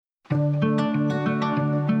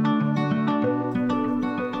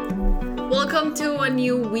Welcome to a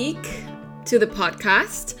new week to the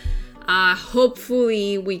podcast.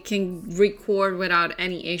 Hopefully we can record without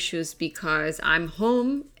any issues because I'm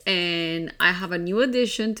home and I have a new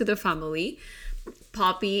addition to the family.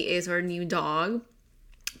 Poppy is our new dog.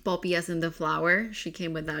 Poppy as in the flower. She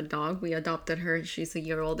came with that dog. We adopted her. She's a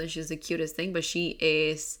year old and she's the cutest thing, but she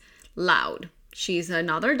is loud. She's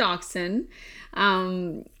another dachshund.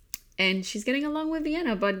 And she's getting along with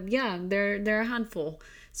Vienna, but yeah, they're a handful.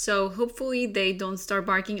 So hopefully they don't start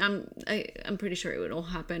barking. I'm pretty sure it will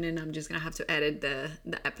happen, and I'm just gonna have to edit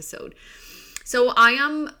the episode. So I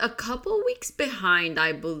am a couple weeks behind,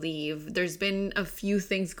 I believe. There's been a few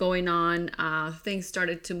things going on. Things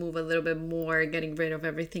started to move a little bit more, getting rid of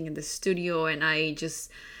everything in the studio, and I just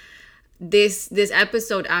this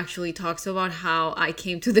episode actually talks about how I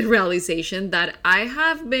came to the realization that I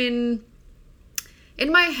have been in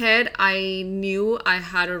my head. I knew I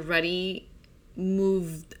had already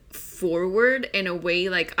moved forward in a way,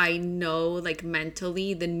 like I know, like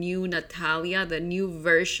mentally, the new Natalia, the new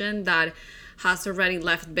version that has already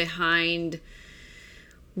left behind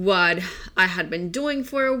what I had been doing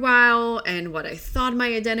for a while and what I thought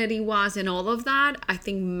my identity was and all of that. I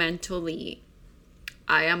think mentally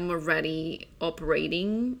I am already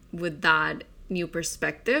operating with that new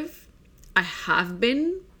perspective. I have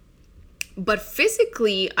been, but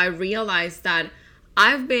physically I realized that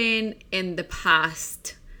I've been in the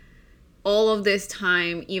past all of this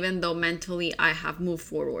time, even though mentally I have moved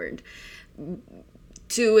forward.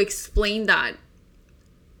 To explain that,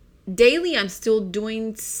 daily I'm still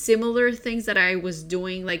doing similar things that I was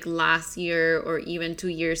doing like last year or even 2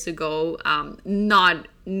 years ago, not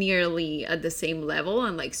nearly at the same level.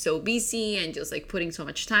 I'm like so busy and just like putting so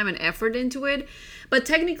much time and effort into it, but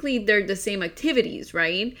technically they're the same activities,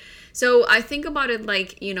 right? So I think about it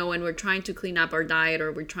like, you know, when we're trying to clean up our diet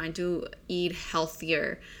or we're trying to eat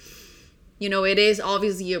healthier, you know, it is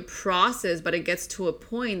obviously a process, but it gets to a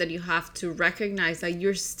point that you have to recognize that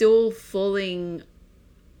you're still falling,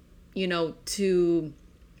 you know, to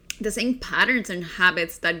the same patterns and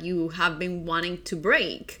habits that you have been wanting to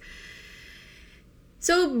break.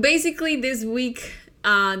 So basically this week,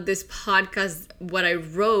 this podcast, what I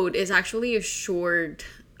wrote is actually a short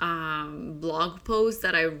blog post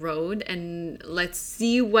that I wrote, and let's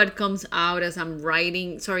see what comes out as I'm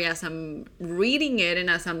reading it and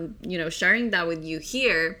as I'm, you know, sharing that with you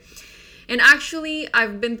here. And actually,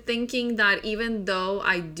 I've been thinking that even though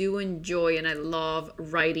I do enjoy and I love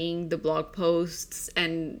writing the blog posts,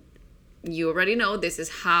 and you already know this is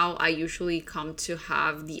how I usually come to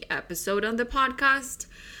have the episode on the podcast,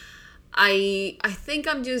 I think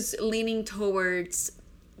I'm just leaning towards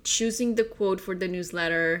choosing the quote for the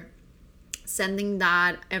newsletter, sending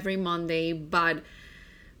that every Monday, but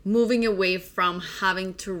moving away from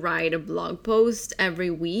having to write a blog post every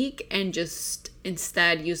week and just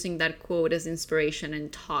instead using that quote as inspiration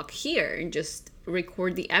and talk here and just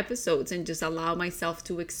record the episodes and just allow myself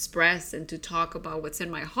to express and to talk about what's in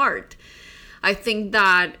my heart. I think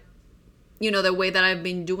that, you know, the way that I've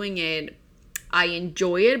been doing it, I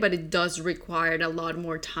enjoy it, but it does require a lot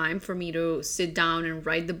more time for me to sit down and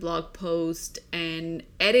write the blog post and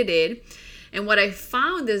edit it. And what I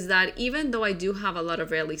found is that even though I do have a lot of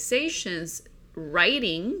realizations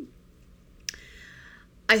writing,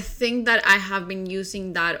 I think that I have been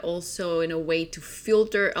using that also in a way to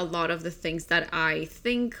filter a lot of the things that I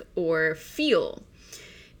think or feel.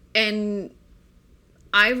 And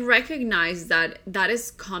I recognize that that is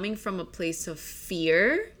coming from a place of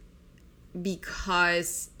fear,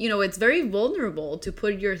 because, you know, it's very vulnerable to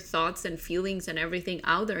put your thoughts and feelings and everything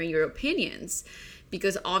out there and your opinions,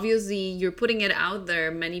 because obviously you're putting it out there.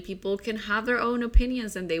 Many people can have their own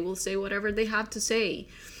opinions and they will say whatever they have to say.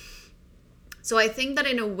 So I think that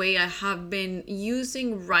in a way I have been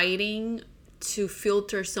using writing to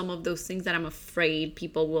filter some of those things that I'm afraid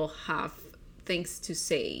people will have things to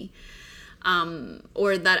say.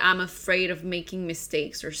 Or that I'm afraid of making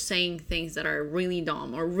mistakes or saying things that are really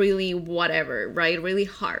dumb or really whatever, right? Really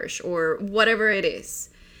harsh or whatever it is.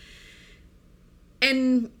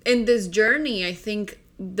 And in this journey, I think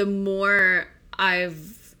the more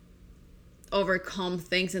I've overcome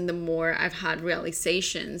things and the more I've had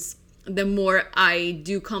realizations, the more I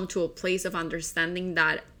do come to a place of understanding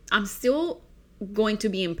that I'm still going to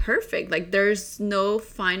be imperfect. Like there's no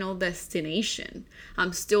final destination.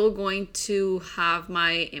 I'm still going to have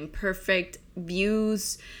my imperfect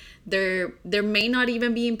views. There may not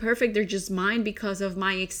even be imperfect. They're just mine because of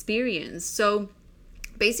my experience. So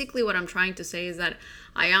basically what I'm trying to say is that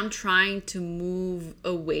I am trying to move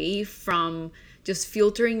away from just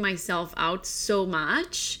filtering myself out so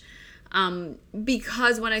much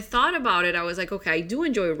Because when I thought about it, I was like, okay, I do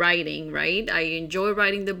enjoy writing, right? I enjoy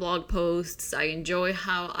writing the blog posts. I enjoy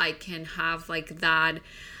how I can have like that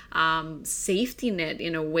safety net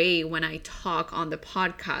in a way when I talk on the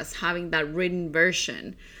podcast, having that written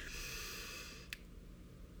version.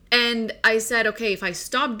 And I said, okay, if I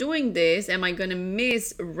stop doing this, am I going to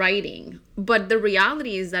miss writing? But the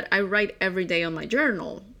reality is that I write every day on my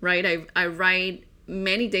journal, right? I write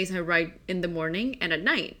many days. I write in the morning and at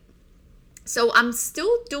night. So I'm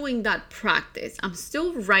still doing that practice. I'm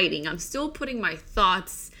still writing. I'm still putting my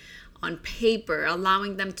thoughts on paper,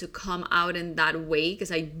 allowing them to come out in that way,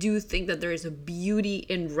 because I do think that there is a beauty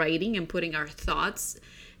in writing and putting our thoughts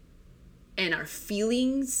and our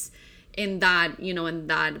feelings in that, in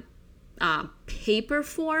that paper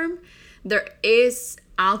form. There is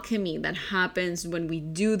alchemy that happens when we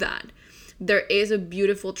do that. There is a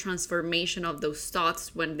beautiful transformation of those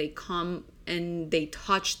thoughts when they come and they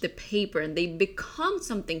touch the paper and they become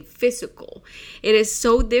something physical. It is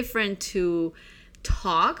so different to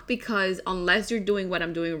talk, because unless you're doing what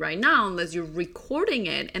I'm doing right now, unless you're recording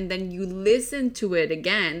it and then you listen to it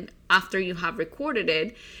again after you have recorded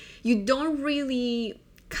it, you don't really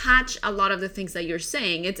catch a lot of the things that you're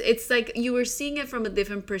saying. It's like you were seeing it from a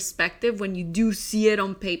different perspective when you do see it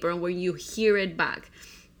on paper and when you hear it back.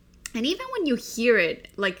 And even when you hear it,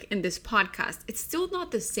 like in this podcast, it's still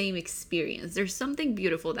not the same experience. There's something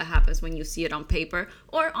beautiful that happens when you see it on paper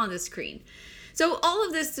or on the screen. So all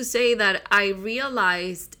of this to say that I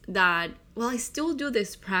realized that, well, I still do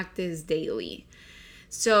this practice daily.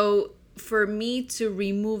 So for me to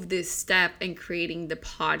remove this step in creating the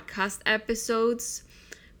podcast episodes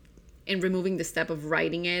and removing the step of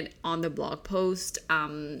writing it on the blog post,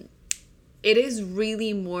 it is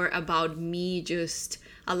really more about me just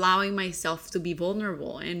allowing myself to be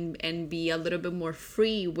vulnerable and be a little bit more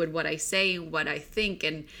free with what I say and what I think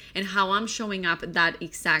and how I'm showing up that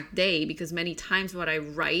exact day. Because many times what I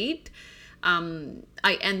write,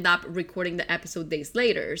 I end up recording the episode days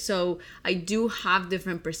later. So I do have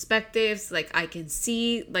different perspectives. Like I can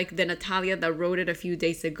see like the Natalia that wrote it a few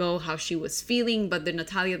days ago, how she was feeling, but the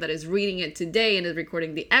Natalia that is reading it today and is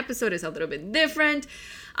recording the episode is a little bit different.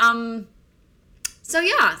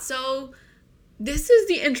 So this is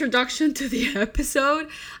the introduction to the episode,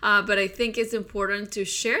 but I think it's important to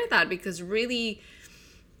share that, because really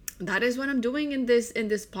that is what I'm doing in this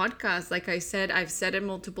podcast. Like I said, I've said it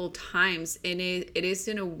multiple times, and it is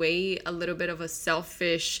in a way a little bit of a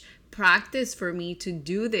selfish practice for me to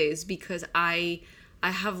do this, because I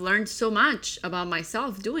have learned so much about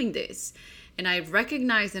myself doing this. And I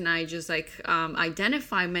recognize and I just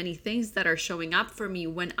identify many things that are showing up for me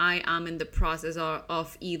when I am in the process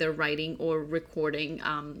of either writing or recording,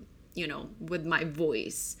 with my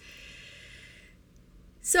voice.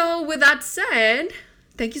 So with that said,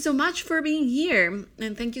 thank you so much for being here.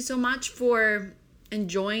 And thank you so much for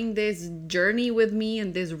enjoying this journey with me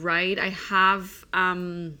and this ride. I have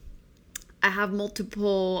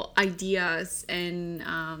multiple ideas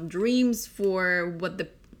and dreams for what the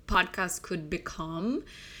podcast could become,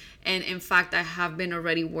 and in fact I have been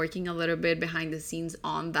already working a little bit behind the scenes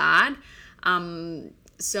on that.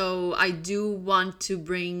 So I do want to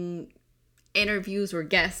bring interviews or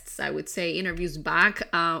guests, I would say interviews back,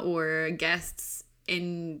 or guests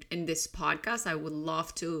in this podcast. I would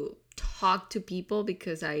love to talk to people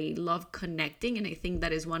because I love connecting, and I think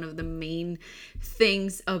that is one of the main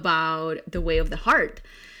things about the way of the heart.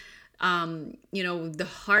 The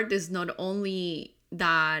heart is not only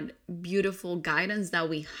that beautiful guidance that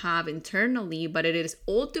we have internally, but it is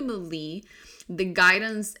ultimately the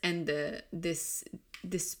guidance and this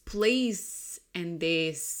place and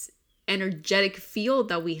this energetic field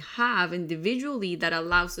that we have individually that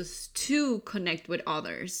allows us to connect with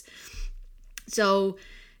others. So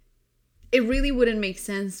it really wouldn't make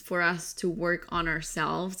sense for us to work on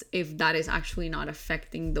ourselves if that is actually not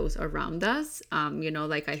affecting those around us.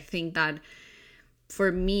 I think that for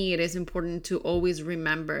me, it is important to always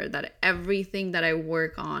remember that everything that I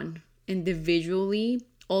work on individually,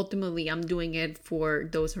 ultimately, I'm doing it for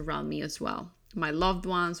those around me as well, my loved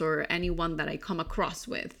ones or anyone that I come across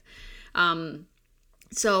with.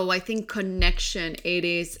 So I think connection, it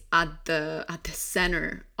is at the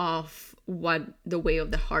center of what the way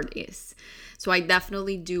of the heart is. So I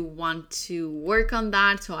definitely do want to work on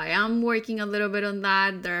that. So I am working a little bit on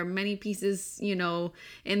that. There are many pieces,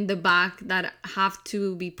 in the back that have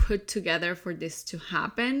to be put together for this to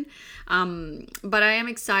happen. But I am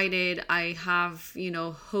excited. I have,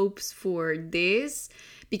 hopes for this,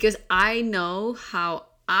 because I know how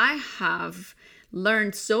I have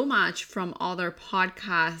learned so much from other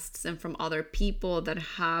podcasts and from other people that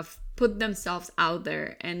have put themselves out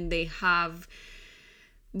there, and they have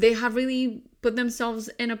really put themselves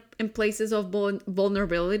in places of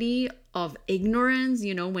vulnerability, of ignorance.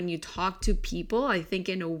 You know, when you talk to people, I think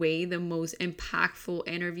in a way the most impactful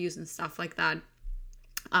interviews and stuff like that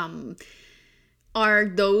are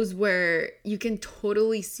those where you can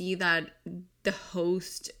totally see that the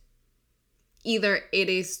host, either it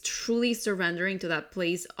is truly surrendering to that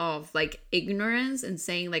place of like ignorance and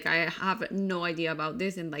saying like, I have no idea about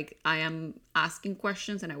this, and like I am asking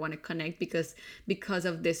questions and I want to connect because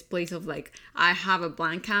of this place of like, I have a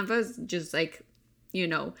blank canvas, just like, you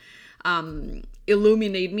know,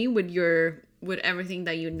 illuminate me with everything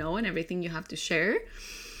that you know and everything you have to share.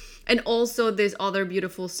 And also this other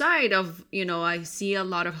beautiful side of, you know, I see a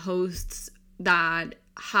lot of hosts that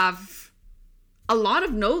have a lot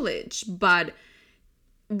of knowledge, but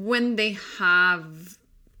when they have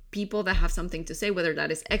people that have something to say, whether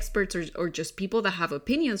that is experts or just people that have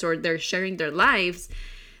opinions or they're sharing their lives,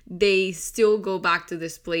 they still go back to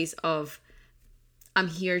this place of, I'm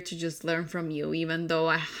here to just learn from you. Even though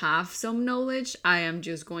I have some knowledge, I am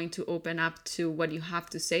just going to open up to what you have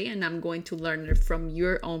to say, and I'm going to learn it from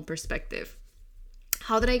your own perspective.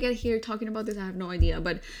 How did I get here talking about this? I have no idea.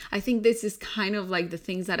 But I think this is kind of like the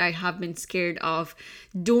things that I have been scared of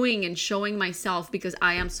doing and showing myself, because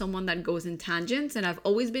I am someone that goes in tangents, and I've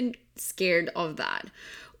always been scared of that.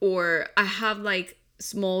 Or I have like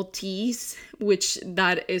small T's, which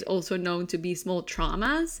that is also known to be small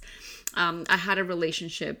traumas. I had a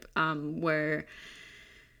relationship where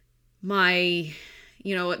my,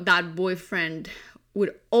 you know, that boyfriend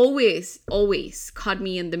would always cut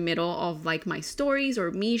me in the middle of like my stories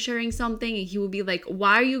or me sharing something, and he would be like,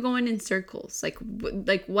 why are you going in circles?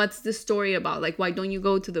 Like what's the story about? Like, why don't you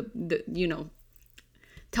go to the you know,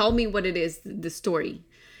 tell me what it is, the story.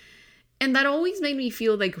 And that always made me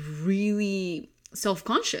feel like really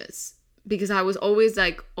self-conscious, because I was always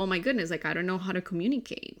like, oh my goodness, like I don't know how to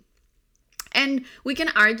communicate. And we can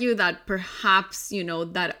argue that perhaps, you know,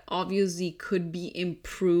 that obviously could be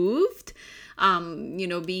improved, you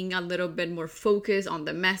know, being a little bit more focused on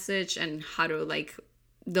the message and how to like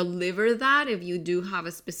deliver that if you do have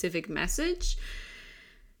a specific message.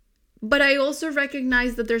 But I also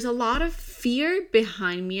recognize that there's a lot of fear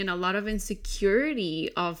behind me and a lot of insecurity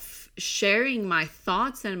of sharing my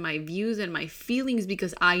thoughts and my views and my feelings,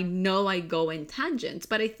 because I know I go in tangents.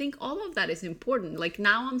 But I think all of that is important. Like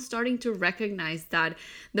now I'm starting to recognize that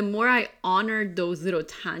the more I honor those little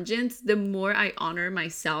tangents, the more I honor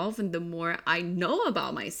myself and the more I know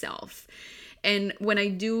about myself. And when I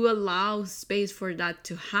do allow space for that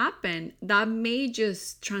to happen, that may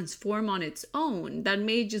just transform on its own. That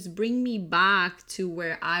may just bring me back to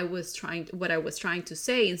what I was trying to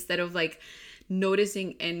say, instead of like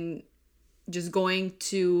noticing and just going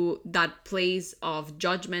to that place of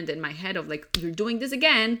judgment in my head of like, you're doing this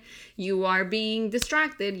again, you are being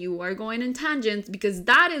distracted, you are going in tangents, because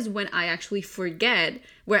that is when I actually forget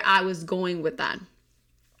where I was going with that.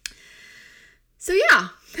 So yeah.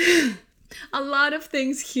 A lot of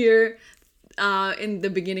things here in the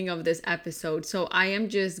beginning of this episode. So I am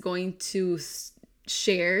just going to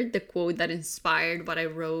share the quote that inspired what I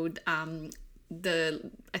wrote.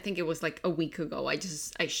 I think it was like a week ago.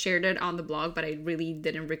 I shared it on the blog, but I really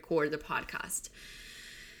didn't record the podcast.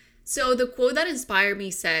 So the quote that inspired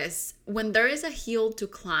me says, when there is a hill to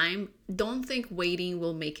climb, don't think waiting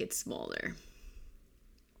will make it smaller.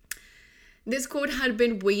 This quote had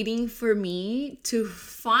been waiting for me to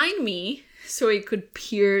find me so it could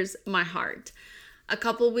pierce my heart. A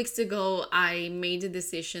couple weeks ago, I made the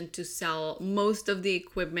decision to sell most of the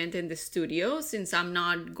equipment in the studio, since I'm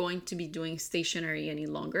not going to be doing stationery any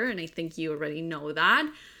longer. And I think you already know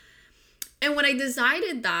that. And when I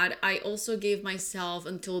decided that, I also gave myself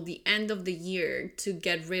until the end of the year to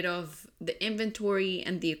get rid of the inventory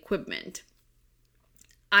and the equipment.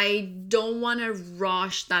 I don't want to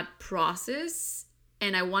rush that process,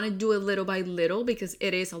 and I want to do it little by little, because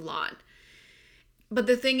it is a lot. But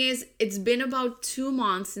the thing is, it's been about 2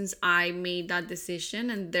 months since I made that decision,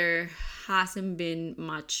 and there hasn't been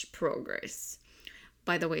much progress.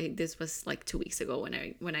 By the way, this was like 2 weeks ago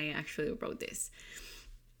when I actually wrote this.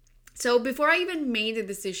 So before I even made the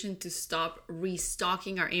decision to stop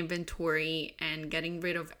restocking our inventory and getting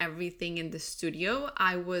rid of everything in the studio,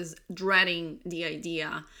 I was dreading the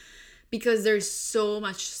idea, because there's so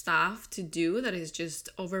much stuff to do that is just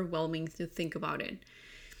overwhelming to think about it.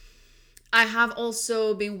 I have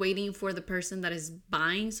also been waiting for the person that is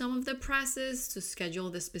buying some of the presses to schedule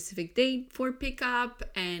the specific date for pickup,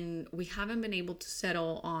 and we haven't been able to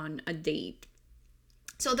settle on a date.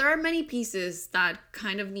 So there are many pieces that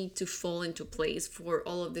kind of need to fall into place for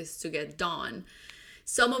all of this to get done.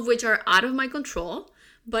 some of which are out of my control.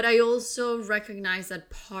 But I also recognize that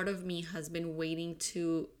part of me has been waiting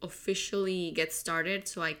to officially get started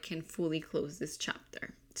so I can fully close this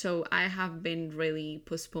chapter. So I have been really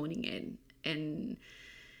postponing it.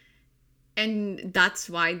 And that's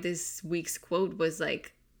why this week's quote was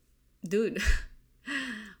like, dude,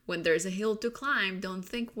 when there's a hill to climb, don't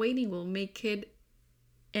think waiting will make it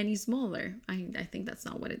any smaller. I think that's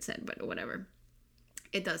not what it said, but whatever.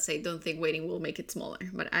 It does say, don't think waiting will make it smaller.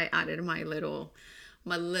 But I added my little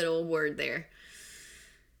word there.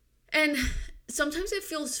 And sometimes it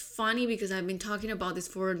feels funny because I've been talking about this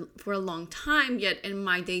for a long time, yet in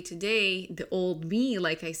my day-to-day, the old me,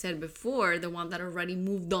 like I said before, the one that already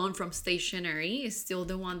moved on from stationery, is still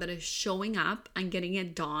the one that is showing up and getting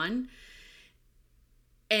it done.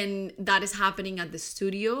 And that is happening at the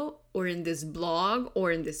studio or in this blog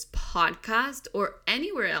or in this podcast or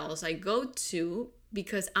anywhere else I go to,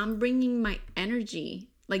 because I'm bringing my energy,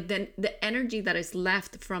 like the energy that is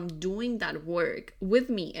left from doing that work, with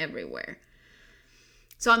me everywhere.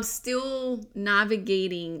 So I'm still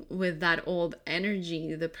navigating with that old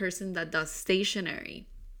energy, the person that does stationery.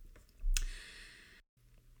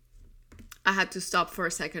 I had to stop for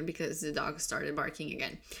a second because the dog started barking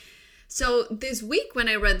again. So this week when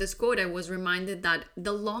I read this quote, I was reminded that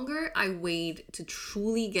the longer I wait to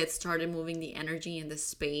truly get started moving the energy in the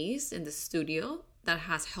space, in the studio that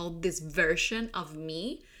has held this version of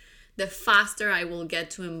me, the faster I will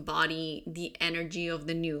get to embody the energy of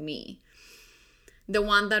the new me. The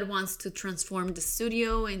one that wants to transform the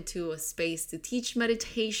studio into a space to teach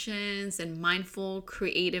meditations and mindful,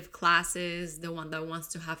 creative classes. The one that wants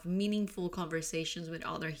to have meaningful conversations with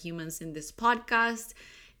other humans in this podcast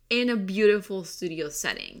in a beautiful studio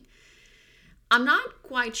setting. I'm not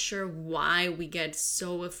quite sure why we get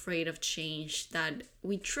so afraid of change that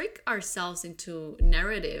we trick ourselves into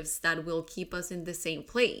narratives that will keep us in the same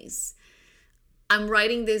place. I'm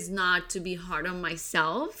writing this not to be hard on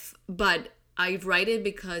myself, but I write it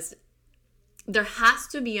because there has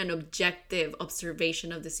to be an objective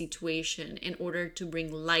observation of the situation in order to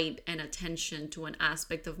bring light and attention to an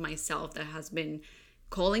aspect of myself that has been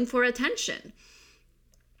calling for attention.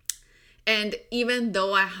 And even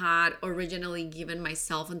though I had originally given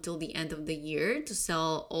myself until the end of the year to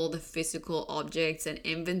sell all the physical objects and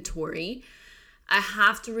inventory, I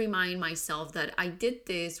have to remind myself that I did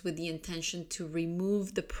this with the intention to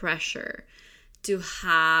remove the pressure to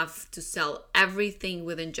have to sell everything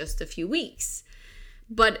within just a few weeks.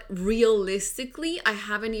 But realistically, I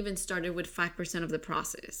haven't even started with 5% of the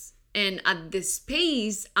process. And at this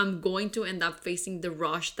pace, I'm going to end up facing the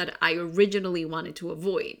rush that I originally wanted to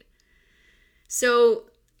avoid. So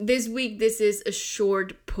this week, this is a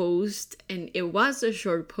short post, and it was a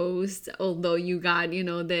short post, although you got,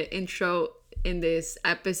 the intro in this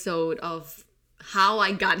episode of how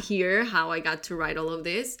I got here, how I got to write all of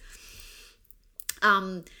this.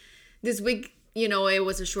 This week, it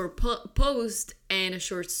was a short post and a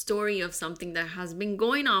short story of something that has been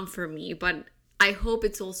going on for me, but I hope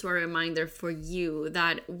it's also a reminder for you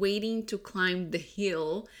that waiting to climb the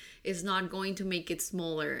hill is not going to make it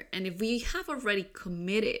smaller. And if we have already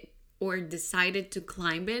committed or decided to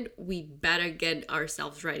climb it, we better get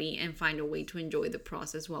ourselves ready and find a way to enjoy the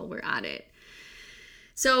process while we're at it.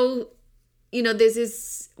 So, this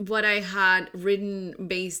is what I had written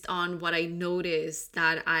based on what I noticed,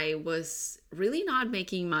 that I was really not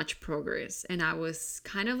making much progress, and I was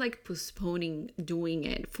kind of like postponing doing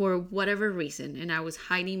it for whatever reason, and I was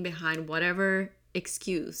hiding behind whatever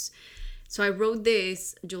excuse. So I wrote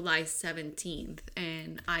this July 17th,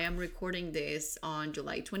 and I am recording this on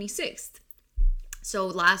July 26th. So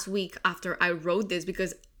last week after I wrote this,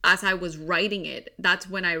 because as I was writing it, that's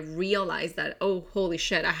when I realized that, oh, holy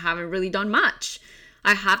shit, I haven't really done much.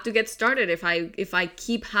 I have to get started. If I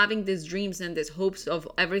keep having these dreams and these hopes of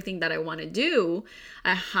everything that I want to do,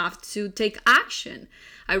 I have to take action.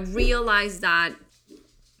 I realized that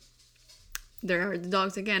there are the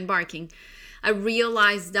dogs again barking. I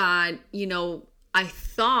realized that, I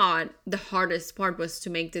thought the hardest part was to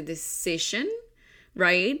make the decision,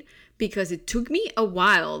 right? Because it took me a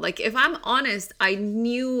while. Like, if I'm honest, I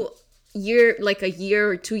knew a year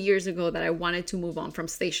or 2 years ago that I wanted to move on from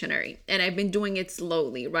stationery. And I've been doing it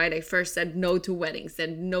slowly, right? I first said no to weddings,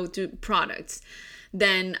 then no to products.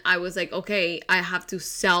 Then I was like, okay, I have to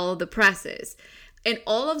sell the presses. And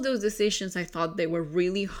all of those decisions, I thought they were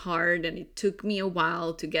really hard, and it took me a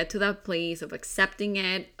while to get to that place of accepting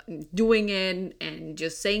it, doing it, and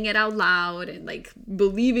just saying it out loud and like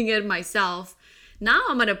believing it myself. Now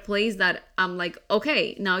I'm at a place that I'm like,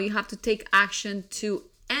 okay, now you have to take action to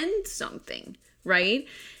end something, right?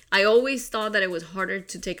 I always thought that it was harder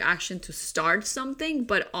to take action to start something,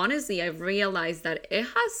 but honestly, I've realized that it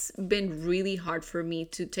has been really hard for me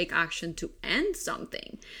to take action to end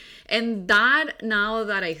something. And that, now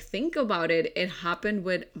that I think about it, it happened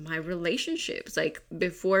with my relationships. Like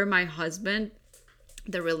before my husband,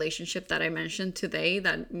 the relationship that I mentioned today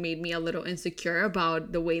that made me a little insecure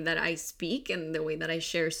about the way that I speak and the way that I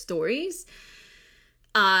share stories.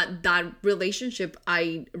 That relationship,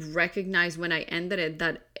 I recognized when I ended it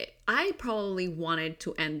that I probably wanted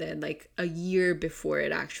to end it like a year before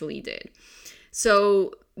it actually did.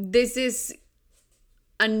 So this is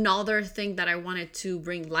another thing that I wanted to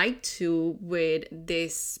bring light to with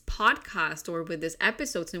this podcast or with this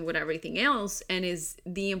episodes and with everything else, and is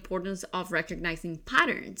the importance of recognizing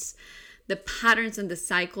patterns. The patterns and the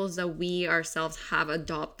cycles that we ourselves have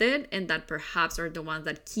adopted, and that perhaps are the ones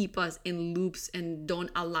that keep us in loops and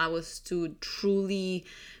don't allow us to truly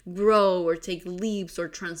grow or take leaps or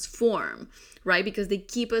transform, right? Because they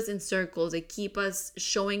keep us in circles, they keep us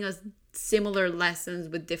showing us similar lessons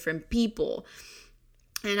with different people.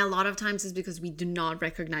 And a lot of times it's because we do not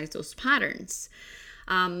recognize those patterns.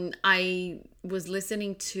 I was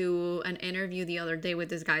listening to an interview the other day with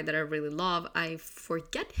this guy that I really love. I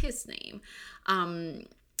forget his name. And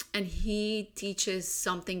he teaches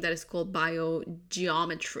something that is called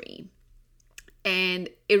biogeometry. And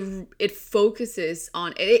it focuses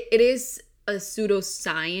on, it is a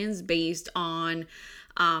pseudoscience based on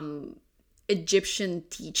Egyptian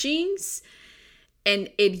teachings. And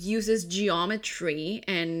it uses geometry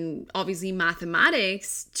and obviously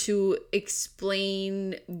mathematics to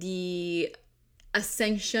explain the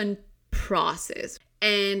ascension process.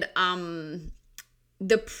 And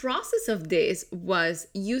the process of this was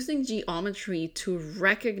using geometry to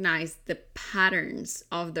recognize the patterns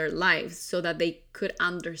of their lives so that they could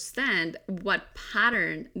understand what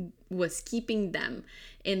pattern was keeping them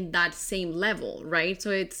in that same level, right?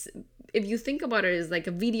 So it's, if you think about it, it's like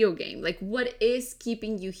a video game. Like, what is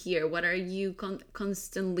keeping you here? What are you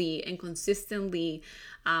constantly and consistently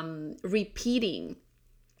repeating?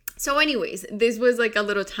 So anyways, this was like a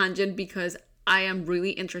little tangent because I am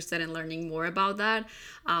really interested in learning more about that.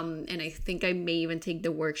 And I think I may even take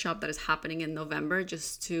the workshop that is happening in November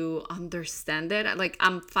just to understand it. Like,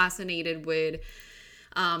 I'm fascinated with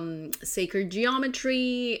sacred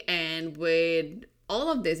geometry and with all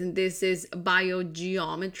of this, and this is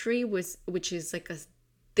biogeometry, which is like a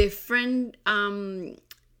different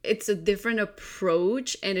it's a different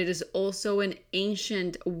approach, and it is also an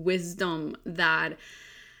ancient wisdom that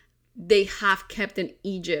they have kept in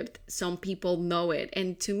Egypt. Some people know it,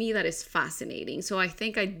 and to me that is fascinating. So I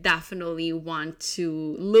think I definitely want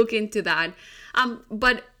to look into that,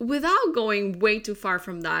 but without going way too far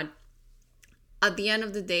from that, at the end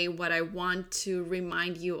of the day, what I want to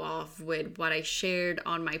remind you of with what I shared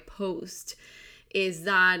on my post is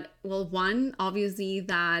that, well, one, obviously,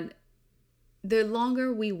 that the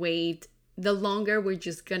longer we wait, the longer we're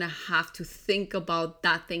just gonna have to think about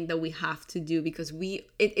that thing that we have to do, because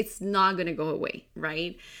it's not gonna go away,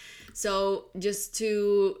 right? So just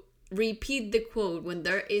to repeat the quote, when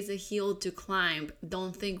there is a hill to climb,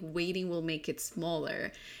 don't think waiting will make it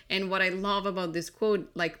smaller. And what I love about this quote,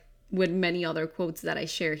 like with many other quotes that I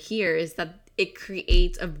share here, is that it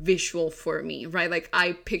creates a visual for me, right? Like,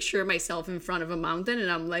 I picture myself in front of a mountain and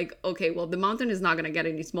I'm like, okay, well, the mountain is not going to get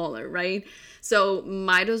any smaller, right? So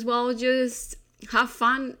might as well just have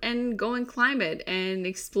fun and go and climb it and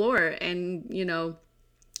explore and,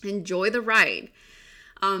 enjoy the ride.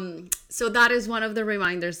 So that is one of the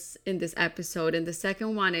reminders in this episode. And the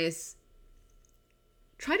second one is,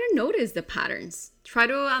 try to notice the patterns. Try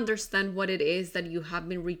to understand what it is that you have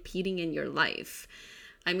been repeating in your life.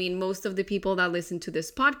 I mean, most of the people that listen to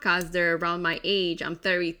this podcast, they're around my age. I'm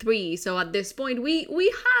 33. So at this point, we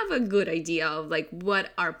have a good idea of like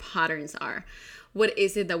what our patterns are. What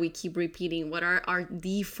is it that we keep repeating? What are our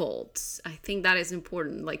defaults? I think that is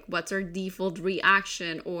important. Like, what's our default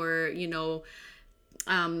reaction, or,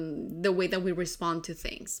 the way that we respond to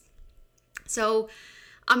things. So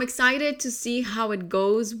I'm excited to see how it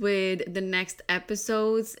goes with the next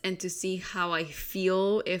episodes and to see how I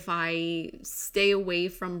feel if I stay away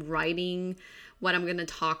from writing what I'm going to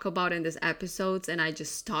talk about in these episodes and I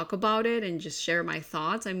just talk about it and just share my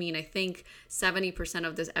thoughts. I mean, I think 70%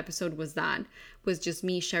 of this episode was just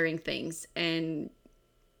me sharing things. And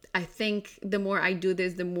I think the more I do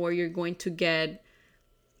this, the more you're going to get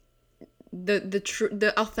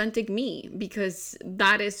the authentic me, because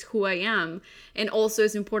that is who I am. And also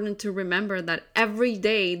it's important to remember that every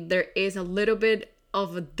day there is a little bit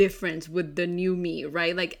of a difference with the new me,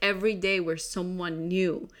 right? Like every day we're someone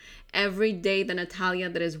new. Every day, the Natalia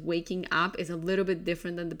that is waking up is a little bit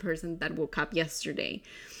different than the person that woke up yesterday.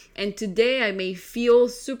 And today I may feel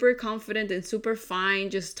super confident and super fine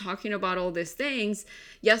just talking about all these things.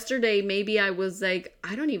 Yesterday, maybe I was like,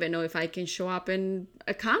 I don't even know if I can show up in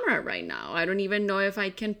a camera right now. I don't even know if I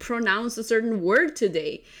can pronounce a certain word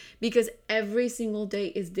today, because every single day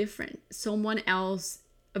is different. Someone else,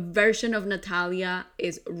 a version of Natalia,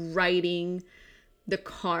 is riding the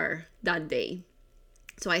car that day.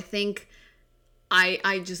 So I think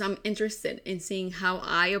I'm interested in seeing how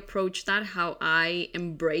I approach that, how I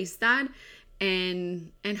embrace that,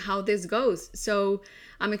 and how this goes. So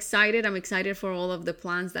I'm excited. I'm excited for all of the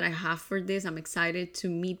plans that I have for this. I'm excited to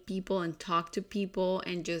meet people and talk to people,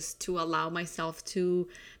 and just to allow myself to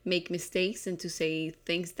make mistakes and to say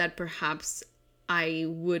things that perhaps I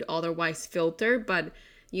would otherwise filter. But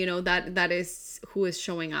that is who is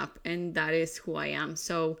showing up, and that is who I am.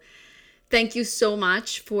 So thank you so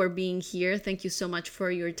much for being here. Thank you so much for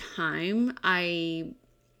your time. I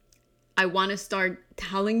want to start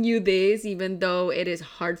telling you this, even though it is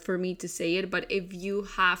hard for me to say it. But if you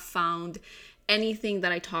have found anything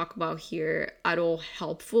that I talk about here at all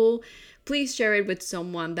helpful, please share it with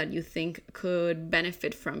someone that you think could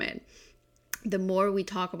benefit from it. The more we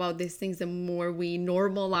talk about these things, the more we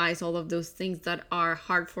normalize all of those things that are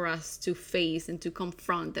hard for us to face and to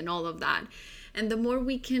confront and all of that. And the more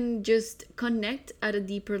we can just connect at a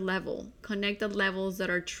deeper level, connect at levels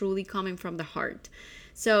that are truly coming from the heart.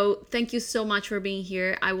 So thank you so much for being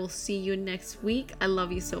here. I will see you next week. I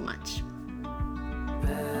love you so much.